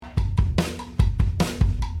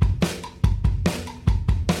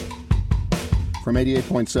from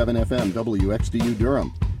 88.7 FM WXDU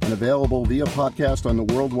Durham and available via podcast on the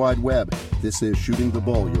World Wide Web. This is Shooting the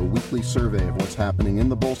Bull, your weekly survey of what's happening in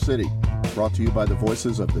the Bull City, brought to you by the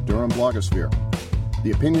voices of the Durham blogosphere. The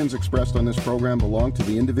opinions expressed on this program belong to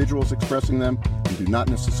the individuals expressing them and do not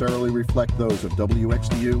necessarily reflect those of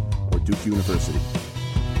WXDU or Duke University.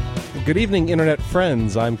 Good evening, Internet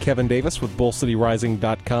friends. I'm Kevin Davis with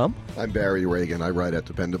BullCityRising.com. I'm Barry Reagan. I write at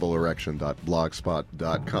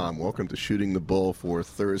DependableErection.blogspot.com. Welcome to Shooting the Bull for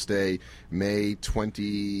Thursday, May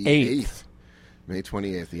 28th. May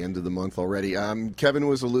 28th, the end of the month already. Kevin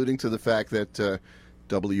was alluding to the fact that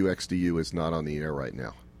WXDU is not on the air right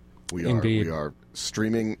now. We are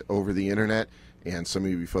streaming over the Internet, and some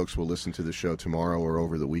of you folks will listen to the show tomorrow or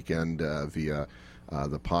over the weekend via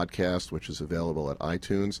the podcast, which is available at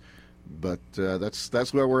iTunes. But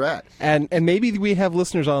that's where we're at. And maybe we have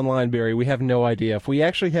listeners online, Barry. We have no idea. If we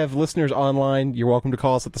actually have listeners online, you're welcome to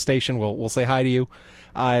call us at the station. We'll say hi to you.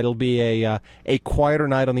 It'll be a quieter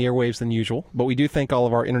night on the airwaves than usual, but we do thank all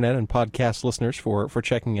of our Internet and podcast listeners for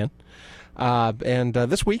checking in. And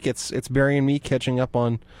this week it's Barry and me catching up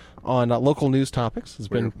on local news topics.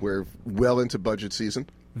 We're well into budget season.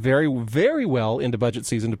 Very, very well into budget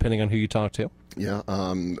season, depending on who you talk to. Yeah.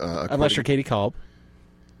 Unless you're Katie Kolb.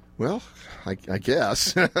 Well, I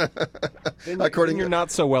guess. According, you're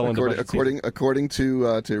not so well into budget season. According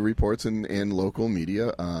to reports in local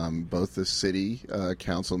media, both the city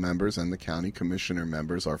council members and the county commissioner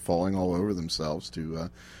members are falling all over themselves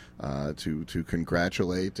to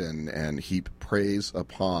congratulate and heap praise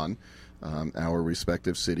upon our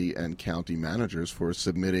respective city and county managers for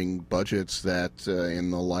submitting budgets that,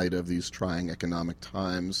 in the light of these trying economic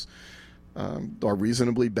times, are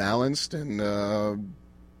reasonably balanced and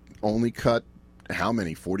only cut how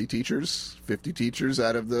many? 40 teachers, 50 teachers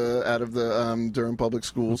out of the Durham public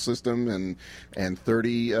school system, and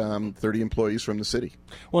 30 employees from the city.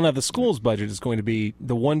 Well, now the school's budget is going to be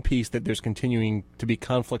the one piece that there's continuing to be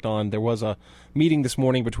conflict on. There was a meeting this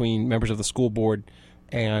morning between members of the school board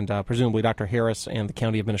and presumably Dr. Harris and the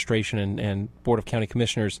county administration and Board of County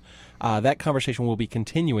Commissioners. That conversation will be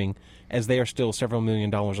continuing as they are still several $1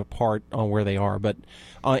 million apart on where they are. But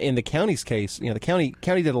in the county's case, the county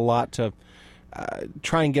did a lot to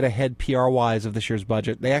try and get ahead PR-wise of this year's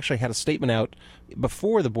budget. They actually had a statement out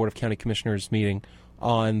before the Board of County Commissioners meeting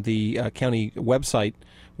on the county website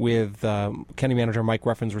with County Manager Mike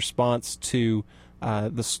Ruffin's response to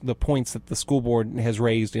the points that the school board has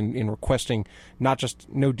raised in requesting not just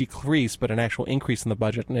no decrease, but an actual increase in the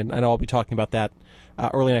budget. And I'll be talking about that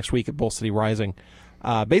early next week at Bull City Rising.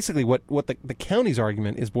 Basically, what the county's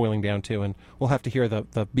argument is boiling down to, and we'll have to hear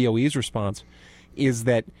the BOE's response, is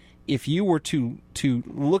that if you were to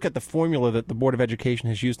look at the formula that the Board of Education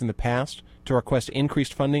has used in the past to request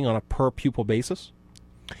increased funding on a per-pupil basis,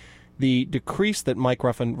 the decrease that Mike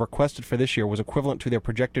Ruffin requested for this year was equivalent to their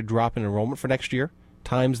projected drop in enrollment for next year,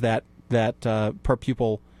 times that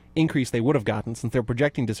per-pupil increase they would have gotten, since they're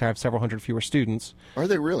projecting to have several hundred fewer students. Are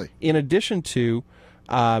they really? In addition to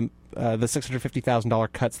the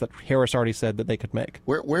 $650,000 cuts that Harris already said that they could make.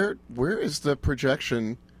 Where is the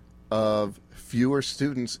projection of fewer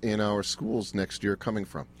students in our schools next year coming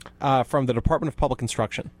from? From the Department of Public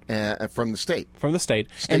Instruction. From the state? From the state.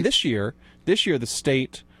 And this year the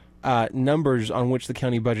state numbers on which the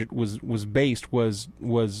county budget was based was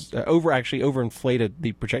overinflated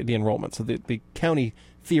the enrollment. So the county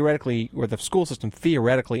theoretically, or the school system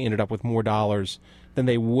theoretically, ended up with more dollars than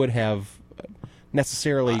they would have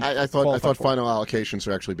necessarily. I thought final allocations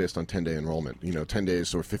are actually based on 10-day enrollment. 10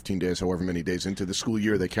 days or 15 days, however many days into the school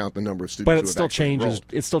year, they count the number of students. But it still changes.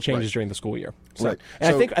 It still changes during the school year. So, right.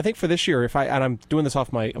 And I think for this year, and I'm doing this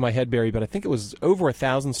off my head, Barry, but I think it was over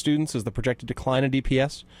 1,000 students is the projected decline in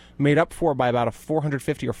DPS, made up for by about a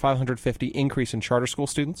 450 or 550 increase in charter school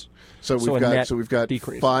students. So we've got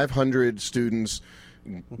decrease. 500 students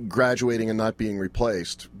graduating and not being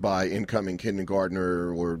replaced by incoming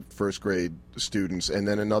kindergartner or first grade students, and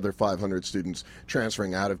then another 500 students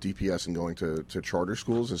transferring out of DPS and going to charter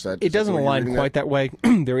schools. Is that? It doesn't align quite that way.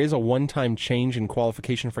 There is a one-time change in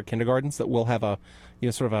qualification for kindergartens that will have a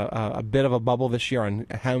bit of a bubble this year on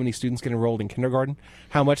how many students get enrolled in kindergarten.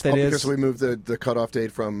 How much that is? Because we moved the cutoff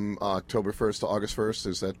date from October 1st to August 1st.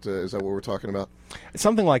 Is that what we're talking about?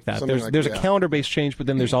 Something like that. There's a calendar-based change, but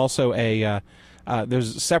then there's also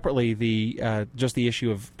there's separately just the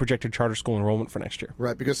issue of projected charter school enrollment for next year.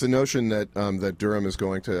 Right, because the notion that that Durham is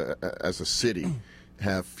going to, as a city,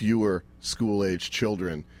 have fewer school-age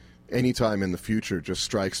children anytime in the future just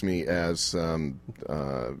strikes me as, I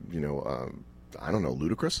don't know,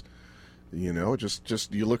 ludicrous.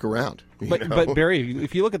 Just you look around. But Barry,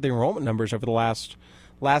 if you look at the enrollment numbers over the last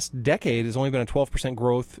last decade has only been a 12%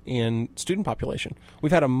 growth in student population.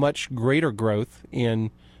 We've had a much greater growth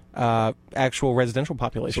in actual residential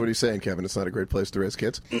population. So what are you saying, Kevin? It's not a great place to raise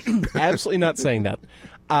kids? Absolutely not saying that.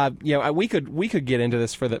 We could get into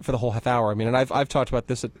this for the whole half hour. I mean, and I've talked about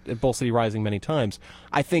this at Bull City Rising many times.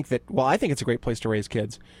 I think it's a great place to raise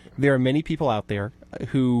kids. There are many people out there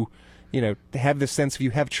who, have this sense if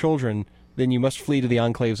you have children, then you must flee to the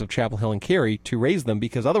enclaves of Chapel Hill and Cary to raise them,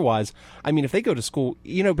 because otherwise, I mean, if they go to school,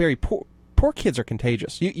 Barry, poor kids are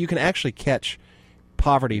contagious. You can actually catch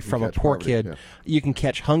poverty from a poor kid. Yeah. You can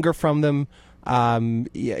catch hunger from them.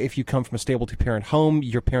 If you come from a stable two-parent home,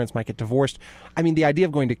 your parents might get divorced. I mean, the idea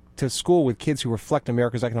of going to school with kids who reflect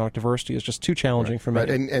America's economic diversity is just too challenging for me. Right.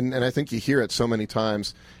 And I think you hear it so many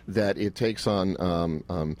times that it takes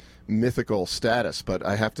on mythical status. But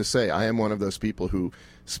I have to say, I am one of those people who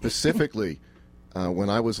specifically, when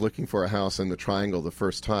I was looking for a house in the Triangle the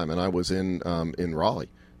first time, and I was in Raleigh,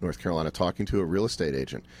 North Carolina, talking to a real estate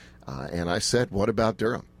agent, and I said, "What about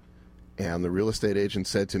Durham?" And the real estate agent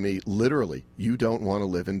said to me, literally, "You don't want to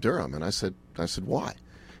live in Durham." And I said, "Why?"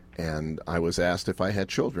 And I was asked if I had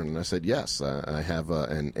children, and I said, "Yes, I have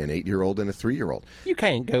an 8-year-old and a 3-year-old." You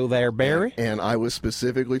can't go there, Barry. And I was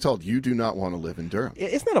specifically told, "You do not want to live in Durham."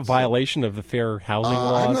 Isn't that a violation of the fair housing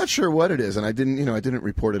laws? I'm not sure what it is, and I didn't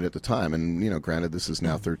report it at the time. And granted, this is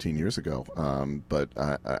now 13 years ago, but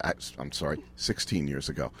I'm sorry, 16 years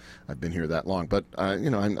ago. I've been here that long, but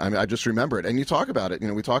I just remember it. And you talk about it.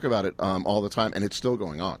 We talk about it all the time, and it's still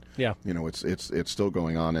going on. Yeah. It's still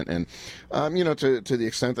going on, and to the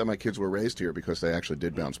extent that my kids were raised here, because they actually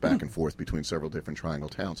did bounce back and forth between several different Triangle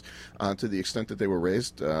towns. To the extent that they were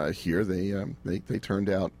raised here, they turned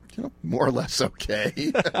out more or less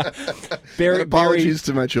okay. Barry, apologies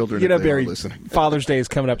to my children. If they Barry, listening. Father's Day is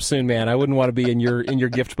coming up soon, man. I wouldn't want to be in your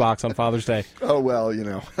gift box on Father's Day. Oh well,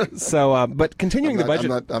 So, but continuing the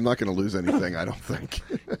budget, I'm not going to lose anything. I don't think.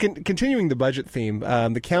 Continuing the budget theme,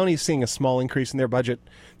 the county is seeing a small increase in their budget,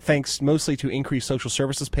 thanks mostly to increased social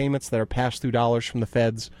services payments that are passed through dollars from the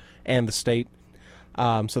feds and the state.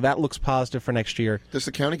 So that looks positive for next year. Does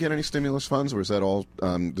the county get any stimulus funds, or is that all?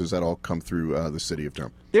 Does that all come through the city of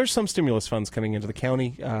Durham? There's some stimulus funds coming into the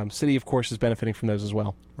county. City, of course, is benefiting from those as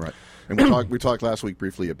well. Right. And we talked last week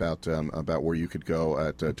briefly about where you could go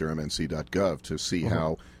at durhamnc.gov to see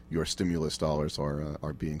how your stimulus dollars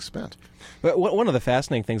are being spent. But one of the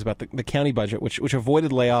fascinating things about the county budget, which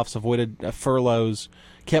avoided layoffs, avoided furloughs,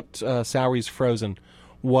 kept salaries frozen,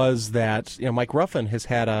 was that Mike Ruffin has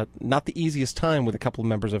had not the easiest time with a couple of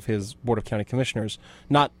members of his Board of County Commissioners.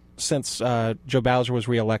 Not since Joe Bowser was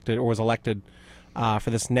reelected or was elected for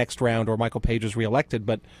this next round, or Michael Page was reelected,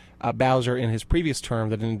 but Bowser in his previous term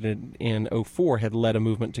that ended in 2004 had led a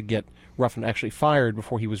movement to get Ruffin actually fired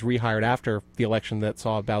before he was rehired after the election that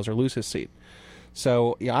saw Bowser lose his seat.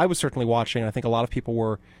 So I was certainly watching. I think a lot of people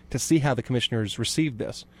were, to see how the commissioners received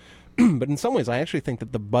this. But in some ways, I actually think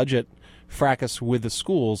that the budget fracas with the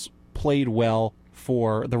schools played well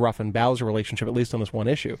for the Ruffin-Bowser relationship, at least on this one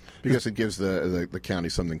issue. Because it gives the county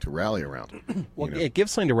something to rally around. Well, it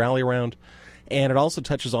gives something to rally around, and it also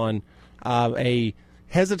touches on a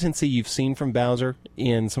hesitancy you've seen from Bowser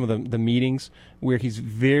in some of the meetings, where he's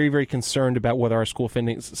very, very concerned about whether our school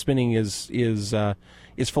spending is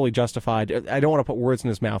fully justified. I don't want to put words in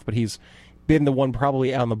his mouth, but he's been the one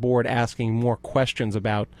probably on the board asking more questions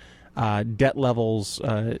about debt levels,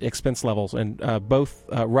 expense levels, and both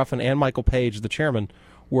Ruffin and Michael Page, the chairman,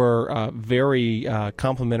 were very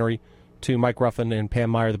complimentary to Mike Ruffin and Pam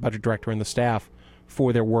Meyer, the budget director, and the staff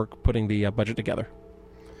for their work putting the budget together.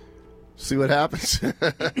 See what happens.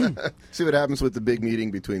 See what happens with the big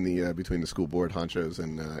meeting between the school board honchos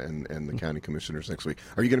and the county commissioners next week.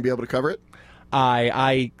 Are you going to be able to cover it?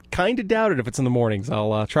 I kind of doubt it if it's in the mornings.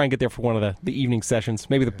 I'll try and get there for one of the evening sessions.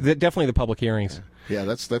 Maybe definitely the public hearings. Yeah,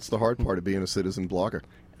 that's the hard part of being a citizen blogger.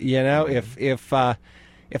 If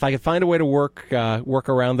I could find a way to work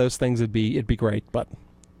around those things, it'd be great. But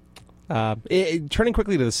turning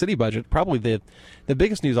quickly to the city budget, probably the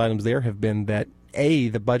biggest news items there have been that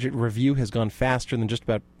the budget review has gone faster than just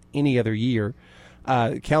about any other year.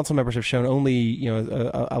 Council members have shown only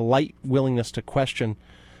a light willingness to question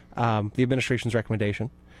the administration's recommendation,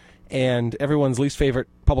 and everyone's least favorite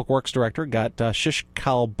public works director got shish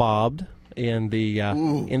kebabed in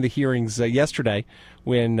the hearings yesterday,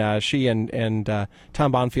 when she and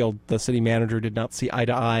Tom Bonfield, the city manager, did not see eye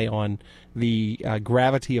to eye on the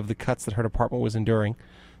gravity of the cuts that her department was enduring.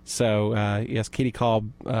 So yes, Katie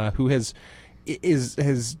Cobb, who has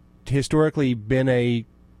historically been a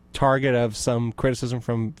target of some criticism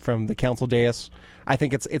from the council dais. I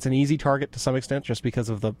think it's an easy target to some extent, just because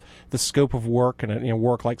of the scope of work and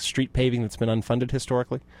work like street paving that's been unfunded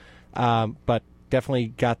historically. But definitely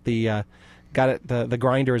got the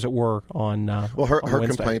grinder, as it were, on. Well, her Wednesday.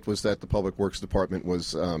 complaint was that the Public Works Department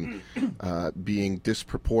was being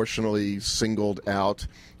disproportionately singled out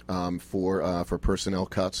for personnel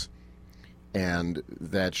cuts, and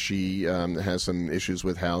that she has some issues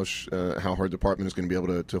with how her department is going to be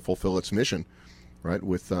able to fulfill its mission, right?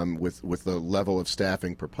 With the level of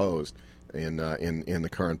staffing proposed in the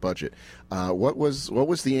current budget. What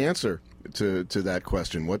was the answer to that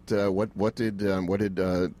question? What did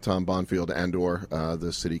Tom Bonfield and/or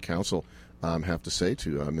the City Council have to say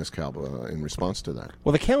to Ms. Kalb in response to that?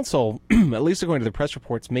 Well, the council, at least according to the press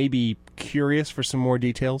reports, may be curious for some more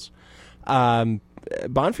details.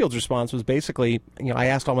 Bonfield's response was basically, I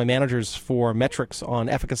asked all my managers for metrics on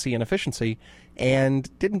efficacy and efficiency, and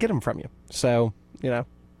didn't get them from you. So,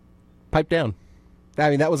 pipe down.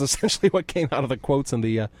 I mean, that was essentially what came out of the quotes in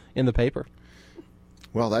the paper.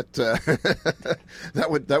 Well, that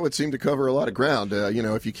that would seem to cover a lot of ground.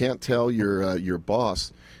 If you can't tell your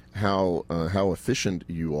boss how efficient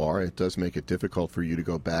you are, it does make it difficult for you to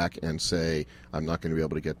go back and say, "I'm not going to be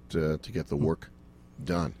able to get the work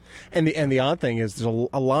done." And the odd thing is, there's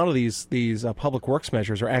a lot of these public works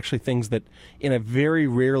measures are actually things that, in a very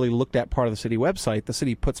rarely looked at part of the city website, the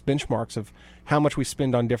city puts benchmarks of how much we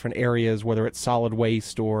spend on different areas, whether it's solid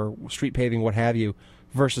waste or street paving, what have you,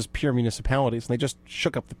 versus peer municipalities. And they just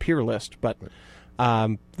shook up the peer list, but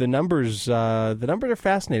the numbers are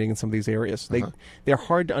fascinating in some of these areas. They're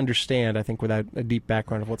hard to understand, I think, without a deep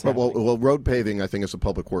background of what's happening. Well, road paving, I think, is a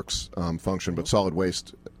public works function, but solid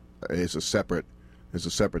waste is a separate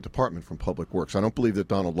department from Public Works. I don't believe that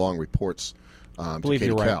Donald Long reports to Katie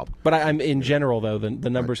you're right. Kalb. But I'm in general, though, the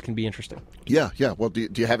numbers can be interesting. Yeah. Well, do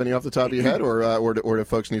you have any off the top of your head, or do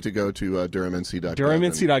folks need to go to DurhamNC.gov?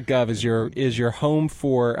 DurhamNC.gov is your home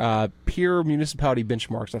for peer municipality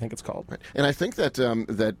benchmarks, I think it's called. Right. And I think that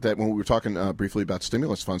that when we were talking briefly about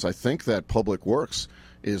stimulus funds, I think that Public Works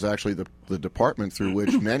is actually the department through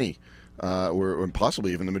which many or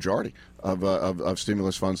possibly even the majority of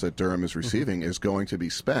stimulus funds that Durham is receiving is going to be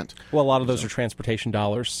spent. Well, a lot of those are transportation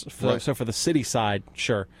dollars. Right. So for the city side,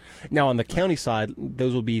 sure. Now on the county side,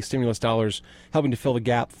 those will be stimulus dollars helping to fill the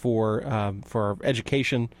gap for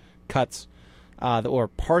education cuts, or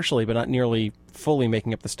partially, but not nearly fully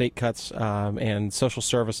making up the state cuts, and social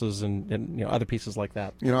services and other pieces like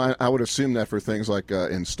that. I would assume that for things like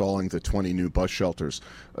installing the 20 new bus shelters,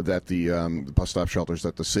 that the bus stop shelters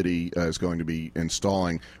that the city is going to be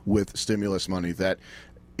installing with stimulus money, that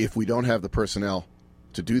if we don't have the personnel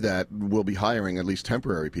to do that, we'll be hiring at least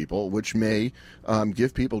temporary people, which may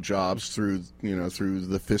give people jobs through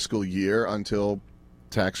the fiscal year until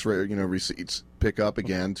tax receipts pick up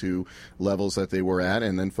again to levels that they were at,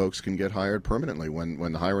 and then folks can get hired permanently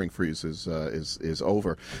when the hiring freeze is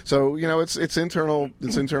over. So it's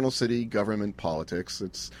internal city government politics.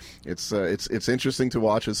 It's interesting to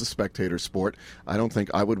watch as a spectator sport. I don't think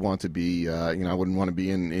I would want to be I wouldn't want to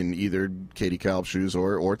be in either Katie Kalb's shoes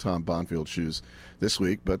or Tom Bonfield's shoes this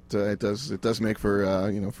week, but it does make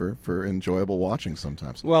for for enjoyable watching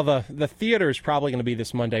sometimes. Well, the theater is probably going to be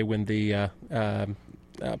this Monday when the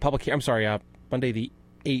Monday the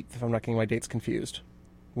 8th, if I'm not getting my dates confused.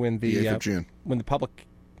 When the 8th of June. When the public...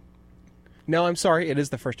 No, I'm sorry, it is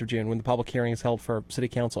the 1st of June, when the public hearing is held for City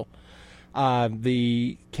Council.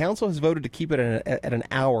 The council has voted to keep it at an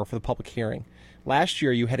hour for the public hearing. Last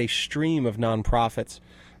year, you had a stream of nonprofits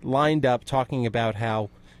lined up talking about how,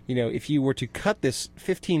 if you were to cut this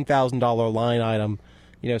 $15,000 line item,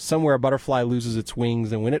 somewhere a butterfly loses its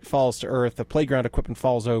wings, and when it falls to earth, the playground equipment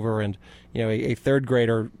falls over, and a third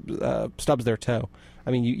grader stubs their toe.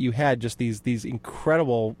 I mean, you had just these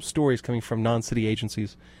incredible stories coming from non-city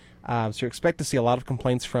agencies. So you expect to see a lot of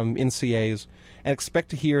complaints from NCAs, and expect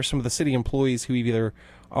to hear some of the city employees who either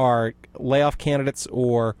are layoff candidates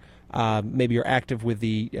or maybe are active with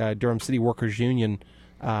the Durham City Workers Union,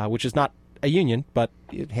 which is not a union, but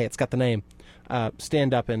hey, it's got the name.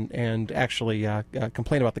 Stand up and actually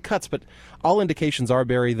complain about the cuts, but all indications are,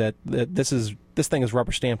 Barry, that this thing is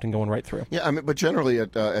rubber stamped and going right through. Yeah, but generally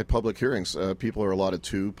at public hearings, people are allotted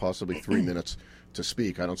 2, possibly 3 minutes to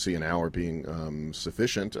speak. I don't see an hour being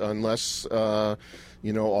sufficient unless all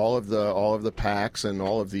of the PACs and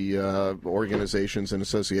all of the organizations and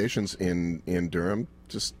associations in Durham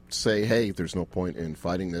just say, hey, there's no point in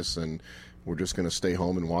fighting this, and we're just going to stay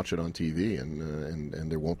home and watch it on TV,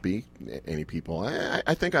 and there won't be any people.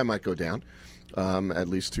 I think I might go down, at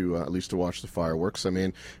least to watch the fireworks. I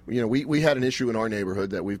mean, we had an issue in our neighborhood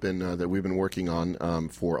that we've been working on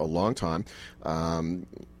for a long time.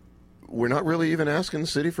 We're not really even asking the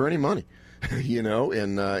city for any money.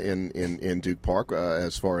 In Duke Park,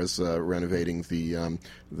 as far as renovating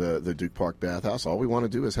the Duke Park bathhouse, all we want to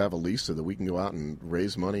do is have a lease so that we can go out and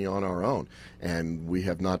raise money on our own, and we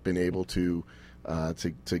have not been able to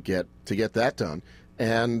get that done.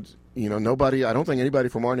 And nobody, I don't think anybody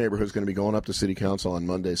from our neighborhood is going to be going up to City Council on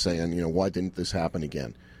Monday saying, why didn't this happen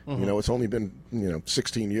again? Mm-hmm. It's only been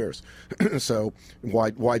 16 years, so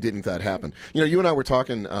why didn't that happen? You and I were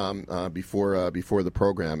talking before the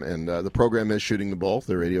program, and the program is Shooting the Bull.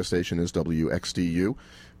 The radio station is WXDU.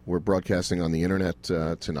 We're broadcasting on the internet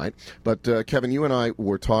tonight. But Kevin, you and I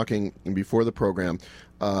were talking before the program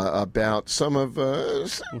about some of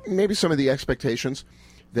the expectations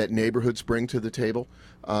that neighborhoods bring to the table.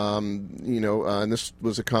 And this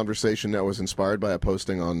was a conversation that was inspired by a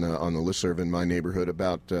posting on the listserv in my neighborhood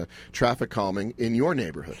about traffic calming in your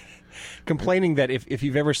neighborhood. Complaining that if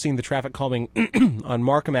you've ever seen the traffic calming on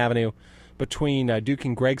Markham Avenue between Duke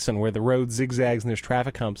and Gregson, where the road zigzags and there's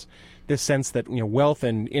traffic humps, this sense that wealth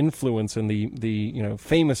and influence in the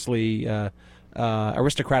famously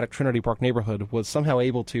aristocratic Trinity Park neighborhood was somehow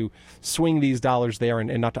able to swing these dollars there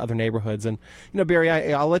and not to other neighborhoods. And Barry,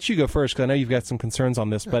 I'll let you go first because I know you've got some concerns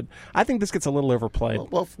on this, but I think this gets a little overplayed.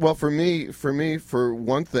 Well, for me, for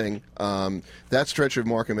one thing, that stretch of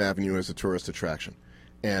Markham Avenue is a tourist attraction,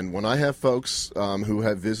 and when I have folks who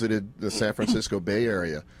have visited the San Francisco Bay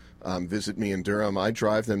Area visit me in Durham, I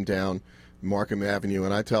drive them down Markham Avenue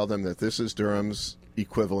and I tell them that this is Durham's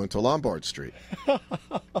equivalent to Lombard Street.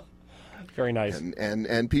 Very nice,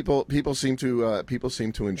 and people seem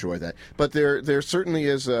to enjoy that. But there certainly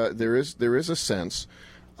is there is a sense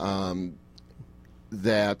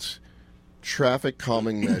that traffic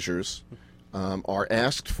calming measures are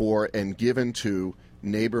asked for and given to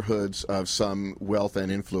neighborhoods of some wealth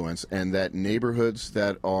and influence, and that neighborhoods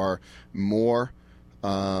that are more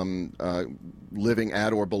living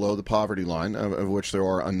at or below the poverty line, of which there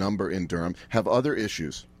are a number in Durham, have other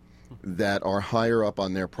issues that are higher up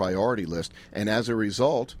on their priority list, and as a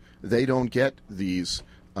result, they don't get these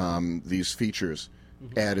features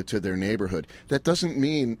added to their neighborhood. That doesn't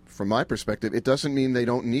mean, from my perspective, it doesn't mean they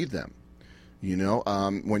don't need them.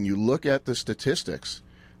 When you look at the statistics,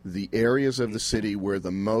 the areas of the city where the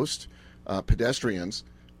most pedestrians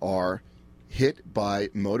are hit by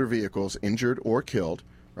motor vehicles, injured or killed,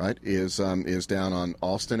 right, is down on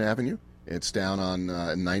Alston Avenue. It's down on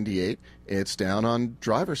 98. It's down on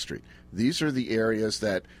Driver Street. These are the areas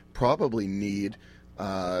that probably need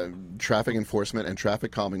traffic enforcement and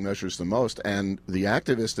traffic calming measures the most, and the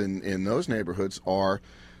activists in those neighborhoods are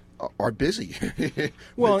busy.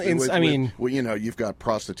 Well, you've got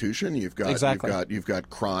prostitution, you've got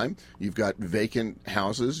crime, you've got vacant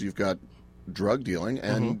houses, you've got drug dealing,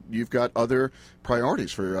 and you've got other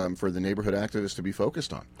priorities for the neighborhood activists to be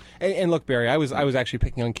focused on. And look, Barry, I was actually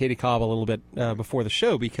picking on Katie Cobb a little bit before the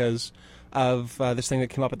show because of this thing that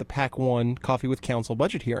came up at the PAC 1 Coffee with Council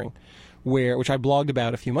budget hearing, which I blogged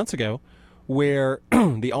about a few months ago, where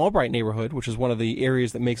the Albright neighborhood, which is one of the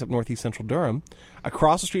areas that makes up northeast central Durham,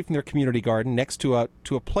 across the street from their community garden, next to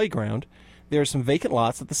a playground, there are some vacant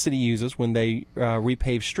lots that the city uses when they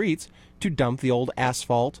repave streets to dump the old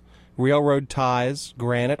asphalt, railroad ties,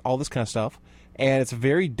 granite, all this kind of stuff. And it's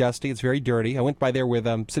very dusty. It's very dirty. I went by there with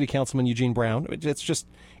City Councilman Eugene Brown. It's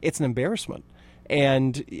an embarrassment.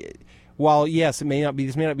 And while, yes,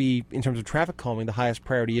 these may not be, in terms of traffic calming, the highest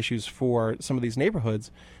priority issues for some of these neighborhoods,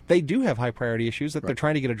 they do have high priority issues that they're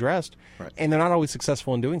trying to get addressed, and they're not always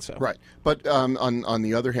successful in doing so. Right. But on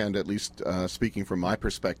the other hand, at least speaking from my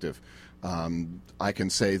perspective, I can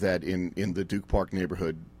say that in the Duke Park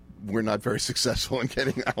neighborhood, we're not very successful in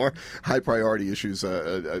getting our high priority issues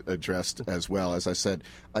addressed as well. As I said,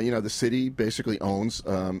 the city basically owns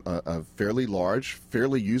a fairly large,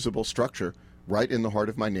 fairly usable structure right in the heart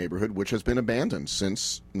of my neighborhood, which has been abandoned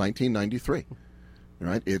since 1993.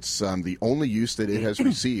 Right? It's the only use that it has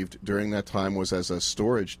received during that time was as a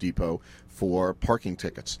storage depot for parking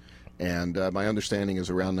tickets. And my understanding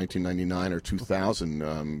is around 1999 or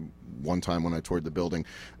 2000, one time when I toured the building,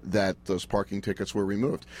 that those parking tickets were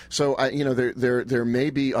removed. So, there may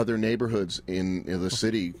be other neighborhoods in the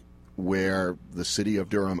city where the city of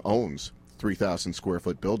Durham owns 3,000 square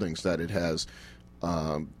foot buildings that it has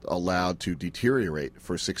allowed to deteriorate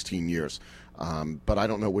for 16 years. But I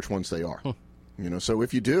don't know which ones they are. So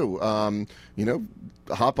if you do,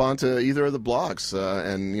 hop onto either of the blogs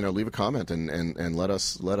and leave a comment and let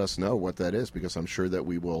us know what that is, because I'm sure that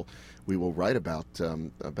we will write about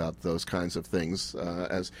those kinds of things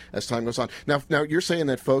as time goes on. Now you're saying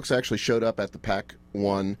that folks actually showed up at the PAC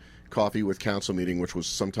 1 Coffee with Council meeting, which was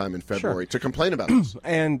sometime in February, to complain about this.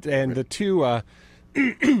 and the two.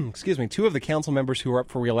 Excuse me, two of the council members who were up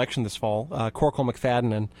for re-election this fall, Corkle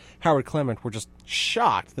McFadden and Howard Clement, were just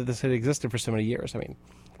shocked that this had existed for so many years. I mean,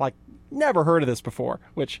 never heard of this before,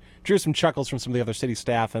 which drew some chuckles from some of the other city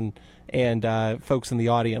staff and folks in the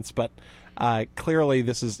audience. But clearly,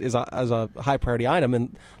 this is a high priority item.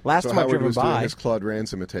 And last time Howard I drove by, doing his Claude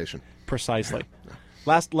Rains imitation. Precisely.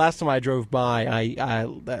 Last time I drove by, I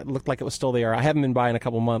it looked like it was still there. I haven't been by in a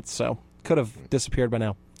couple months, so could have disappeared by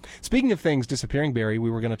now. Speaking of things disappearing, Barry, we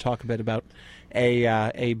were going to talk a bit about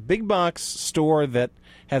a big box store that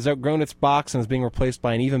has outgrown its box and is being replaced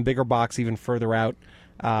by an even bigger box even further out,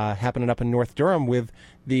 happening up in North Durham, with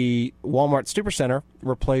the Walmart Supercenter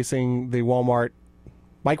replacing the Walmart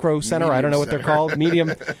Micro Center. Medium I don't know what center. they're called.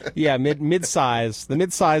 Medium, yeah, mid-size. The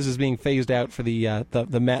mid-size is being phased out for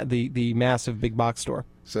the massive big box store.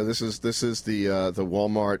 So this is the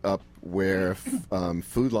Walmart up where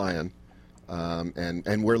Food Lion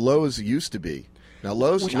and where Lowe's used to be. Now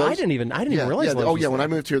Lowe's, I didn't even realize. Yeah, Lowe's was when there. I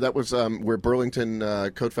moved here, that was where Burlington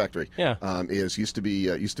Coat Factory used to be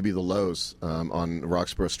the Lowe's on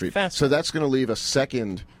Roxborough Street. So that's going to leave a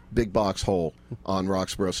second big box hole on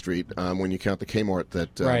Roxborough Street when you count the Kmart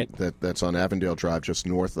that's on Avondale Drive, just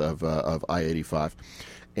north of I-85.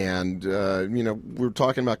 And we're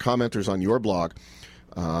talking about commenters on your blog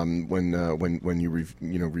when you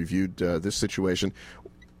reviewed this situation.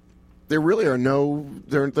 There really are no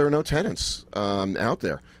tenants out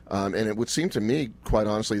there, and it would seem to me, quite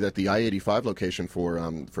honestly, that the I-85 location for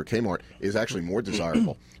Kmart is actually more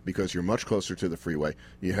desirable because you're much closer to the freeway.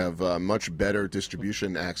 You have much better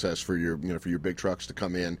distribution access for your big trucks to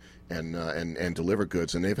come in and deliver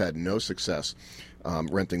goods, and they've had no success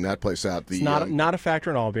renting that place out. It's not a factor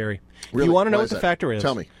at all, Barry. Really? If you want to know Why what is the that? factor is,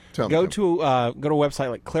 Tell me. Go to a website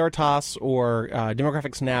like Claritas or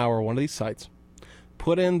Demographics Now or one of these sites.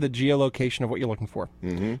 Put in the geolocation of what you're looking for.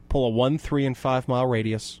 Mm-hmm. Pull a 1, 3, and 5 mile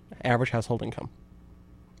radius, average household income.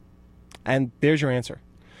 And there's your answer.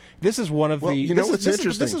 This is one of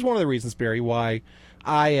interesting. This is one of the reasons, Barry, why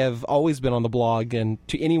I have always been on the blog, and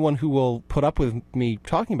to anyone who will put up with me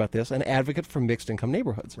talking about this, an advocate for mixed income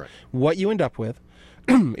neighborhoods. Right. What you end up with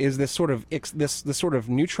is this sort of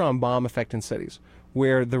neutron bomb effect in cities,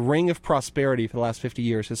 where the ring of prosperity for the last 50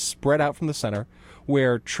 years has spread out from the center,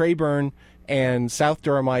 where Treyburn and South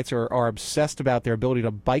Durhamites are obsessed about their ability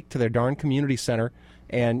to bike to their darn community center,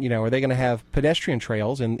 and are they going to have pedestrian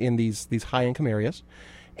trails in these high income areas?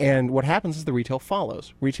 And what happens is the retail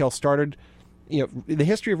follows. Retail started, the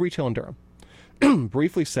history of retail in Durham,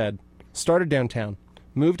 briefly said, started downtown,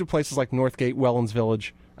 moved to places like Northgate, Wellens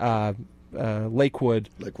Village, Lakewood,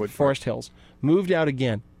 Forest Hills, moved out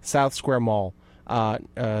again, South Square Mall,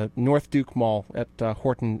 North Duke Mall at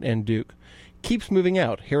Horton and Duke. Keeps moving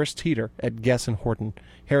out. Harris Teeter at Guess and Horton.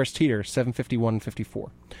 Harris Teeter, 751 and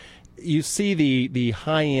 54. You see the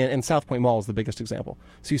high end, and South Point Mall is the biggest example.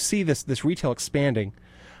 So you see this retail expanding.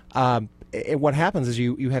 What happens is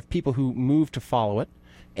you have people who move to follow it,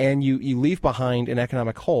 and you leave behind an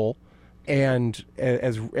economic hole. And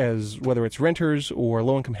as whether it's renters or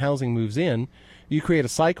low income housing moves in, you create a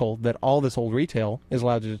cycle that all this old retail is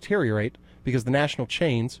allowed to deteriorate because the national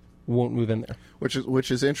chains won't move in there.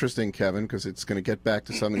 Which is interesting, Kevin, because it's going to get back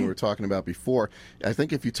to something we were talking about before. I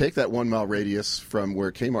think if you take that 1 mile radius from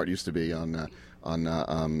where Kmart used to be on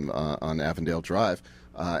Avondale Drive,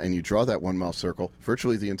 and you draw that 1 mile circle,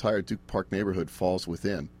 virtually the entire Duke Park neighborhood falls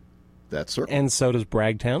within that circle. And so does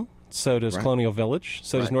Bragtown. So does Colonial Village.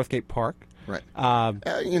 So does Northgate Park. Right. And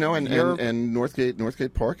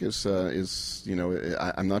Northgate Park is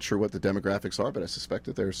I'm not sure what the demographics are, but I suspect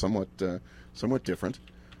that they're somewhat different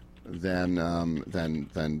than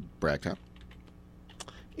Bragtown.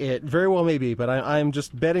 It very well may be, but I'm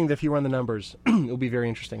just betting that if you run the numbers, it'll be very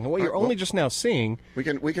interesting. And what you're only just now seeing, we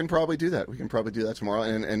can probably do that. We can probably do that tomorrow,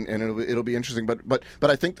 and it'll be interesting. But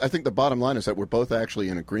I think the bottom line is that we're both actually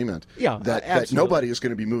in agreement. That nobody is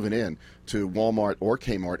going to be moving in to Walmart or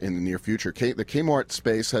Kmart in the near future. The Kmart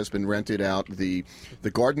space has been rented out. The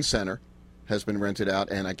Garden Center has been rented out,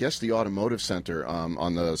 and I guess the Automotive Center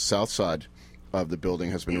on the south side of the building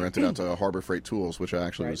has been rented out to Harbor Freight Tools, which I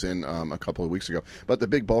actually was in a couple of weeks ago. But the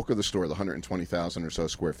big bulk of the store, the 120,000 or so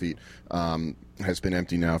square feet, has been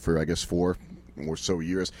empty now for, I guess, 4 or so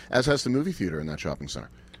years, as has the movie theater in that shopping center.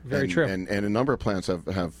 Very true. And a number of plans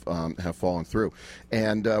have fallen through.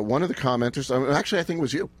 And one of the commenters, actually, I think it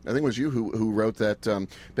was you. I think it was you who wrote that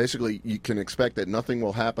basically you can expect that nothing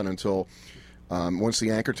will happen until once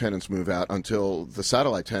the anchor tenants move out, until the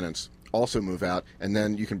satellite tenants also move out, and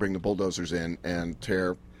then you can bring the bulldozers in and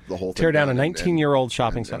tear the whole thing down a 19-year-old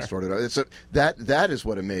shopping center. That is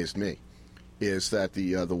what amazed me, is that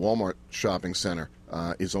the Walmart shopping center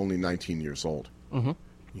is only 19 years old. Mm-hmm.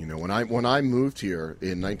 You know, when I moved here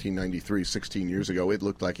in 1993, 16 years ago, it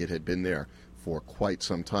looked like it had been there for quite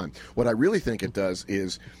some time. What I really think it does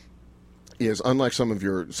is unlike some of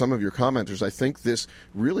your commenters, I think this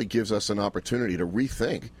really gives us an opportunity to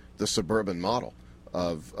rethink the suburban model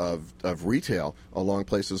of retail along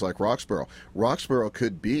places like Roxborough. Roxborough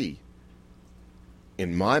could be,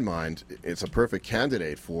 in my mind, it's a perfect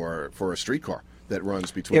candidate for a streetcar that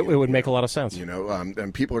runs between. It would make a lot of sense. You know,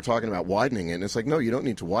 and people are talking about widening it, and it's like, no, you don't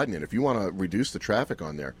need to widen it. If you want to reduce the traffic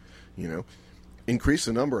on there, you know, increase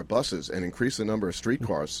the number of buses and increase the number of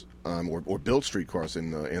streetcars, or build streetcars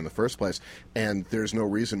in the first place. And there's no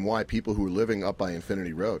reason why people who are living up by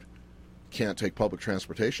Infinity Road can't take public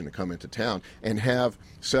transportation to come into town and have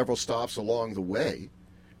several stops along the way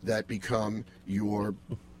that become your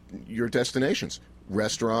destinations.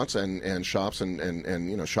 Restaurants and shops and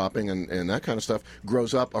you know, shopping and that kind of stuff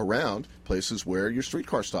grows up around places where your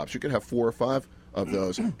streetcar stops. You could have 4 or 5 of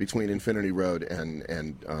those between Infinity Road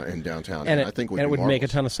and downtown. And I think it would make a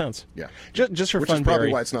ton of sense. Yeah, just for which fun, is probably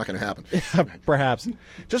Barry, why it's not going to happen. Perhaps.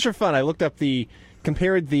 Just for fun, I looked up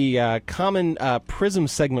compared the common Prism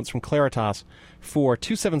segments from Claritas for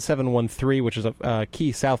 27713, which is a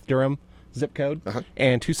key South Durham zip code,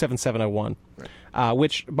 and 27701. Right.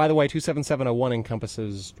 Which, by the way, 27701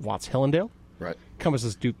 encompasses Watts Hillendale. Right.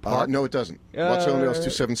 Encompasses Duke Park. No, it doesn't. Watts Hillendale is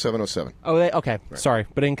 27707. Oh, okay. Right. Sorry.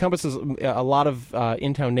 But it encompasses a lot of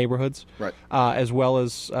in-town neighborhoods, right, as well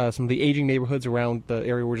as some of the aging neighborhoods around the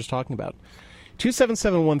area we're just talking about.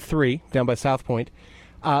 27713, down by South Point.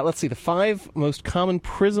 Let's see. The 5 most common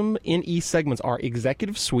Prism NE segments are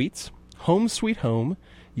Executive Suites, Home Sweet Home,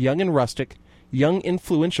 Young and Rustic, Young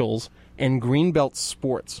Influentials, and Greenbelt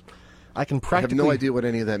Sports. I have no idea what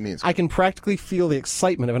any of that means. I can practically feel the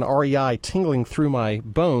excitement of an REI tingling through my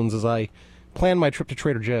bones as I plan my trip to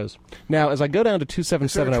Trader Joe's. Now, as I go down to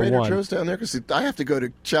 27701... Is there a Trader Joe's down there? Because I have to go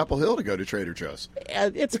to Chapel Hill to go to Trader Joe's.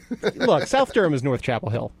 Look, South Durham is North Chapel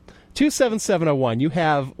Hill. 27701, you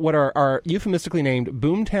have what are euphemistically named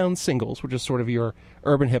Boomtown Singles, which is sort of your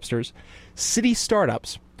urban hipsters, City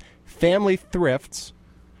Startups, Family Thrifts,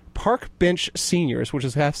 Park Bench Seniors, which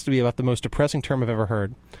has to be about the most depressing term I've ever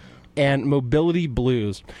heard, and Mobility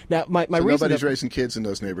Blues. Now, my so reason nobody's raising kids in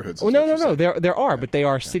those neighborhoods. Oh, no. There are, but they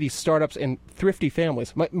are city startups and thrifty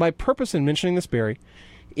families. My purpose in mentioning this, Barry,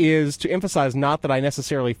 is to emphasize not that I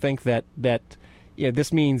necessarily think that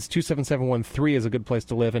this means 27713 is a good place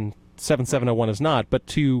to live and 7701 is not, but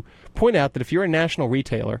to point out that if you're a national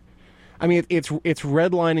retailer, I mean, it's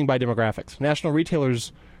redlining by demographics. National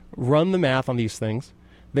retailers run the math on these things.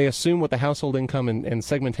 They assume what the household income and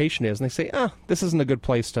segmentation is, and they say, this isn't a good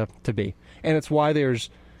place to be. And it's why there's,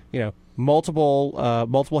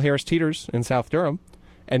 multiple Harris Teeters in South Durham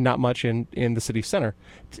and not much in the city center.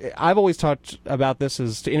 I've always talked about this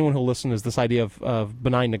to anyone who'll listen, is this idea of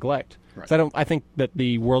benign neglect. Right. So I think that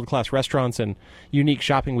the world-class restaurants and unique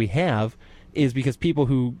shopping we have is because people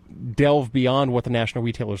who delve beyond what the national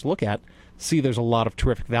retailers look at see there's a lot of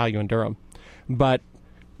terrific value in Durham. But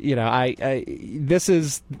this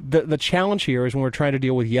is the challenge here is when we're trying to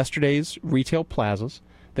deal with yesterday's retail plazas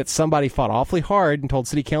that somebody fought awfully hard and told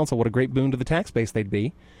City Council what a great boon to the tax base they'd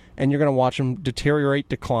be, and you're going to watch them deteriorate,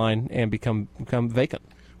 decline, and become vacant.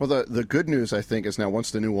 Well, the good news, I think, is now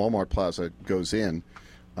once the new Walmart Plaza goes in,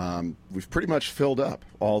 we've pretty much filled up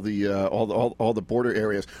all the border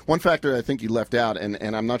areas. One factor I think you left out,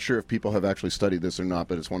 and I'm not sure if people have actually studied this or not,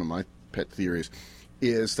 but it's one of my pet theories,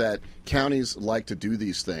 is that counties like to do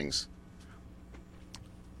these things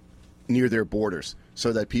near their borders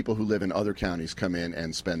so that people who live in other counties come in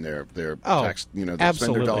and spend their tax,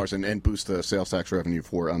 spend their dollars and boost the sales tax revenue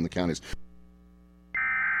for the counties.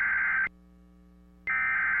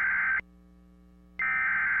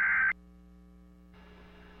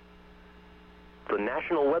 The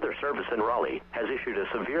National Weather Service in Raleigh has issued a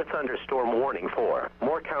severe thunderstorm warning for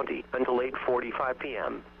Moore County until 8:45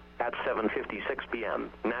 p.m. At 7:56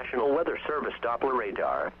 p.m., National Weather Service Doppler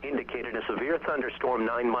radar indicated a severe thunderstorm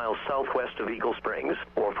 9 miles southwest of Eagle Springs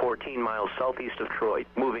or 14 miles southeast of Troy,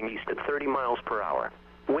 moving east at 30 miles per hour.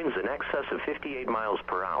 Winds in excess of 58 miles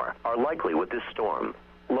per hour are likely with this storm.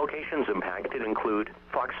 Locations impacted include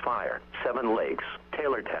Foxfire, Seven Lakes,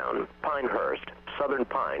 Taylortown, Pinehurst, Southern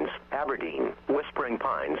Pines, Aberdeen, Whispering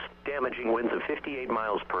Pines. Damaging winds of 58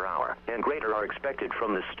 miles per hour and greater are expected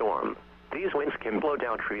from this storm. These winds can blow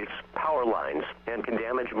down trees, power lines, and can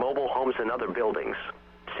damage mobile homes and other buildings.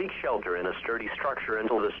 Seek shelter in a sturdy structure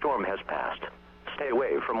until the storm has passed. Stay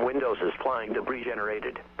away from windows as flying debris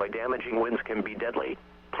generated by damaging winds can be deadly.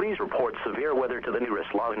 Please report severe weather to the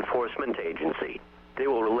nearest law enforcement agency. They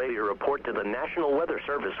will relay your report to the National Weather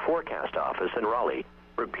Service Forecast Office in Raleigh.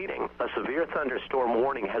 Repeating, a severe thunderstorm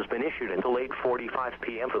warning has been issued until 8:45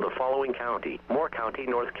 p.m. for the following county: Moore County,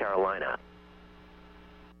 North Carolina;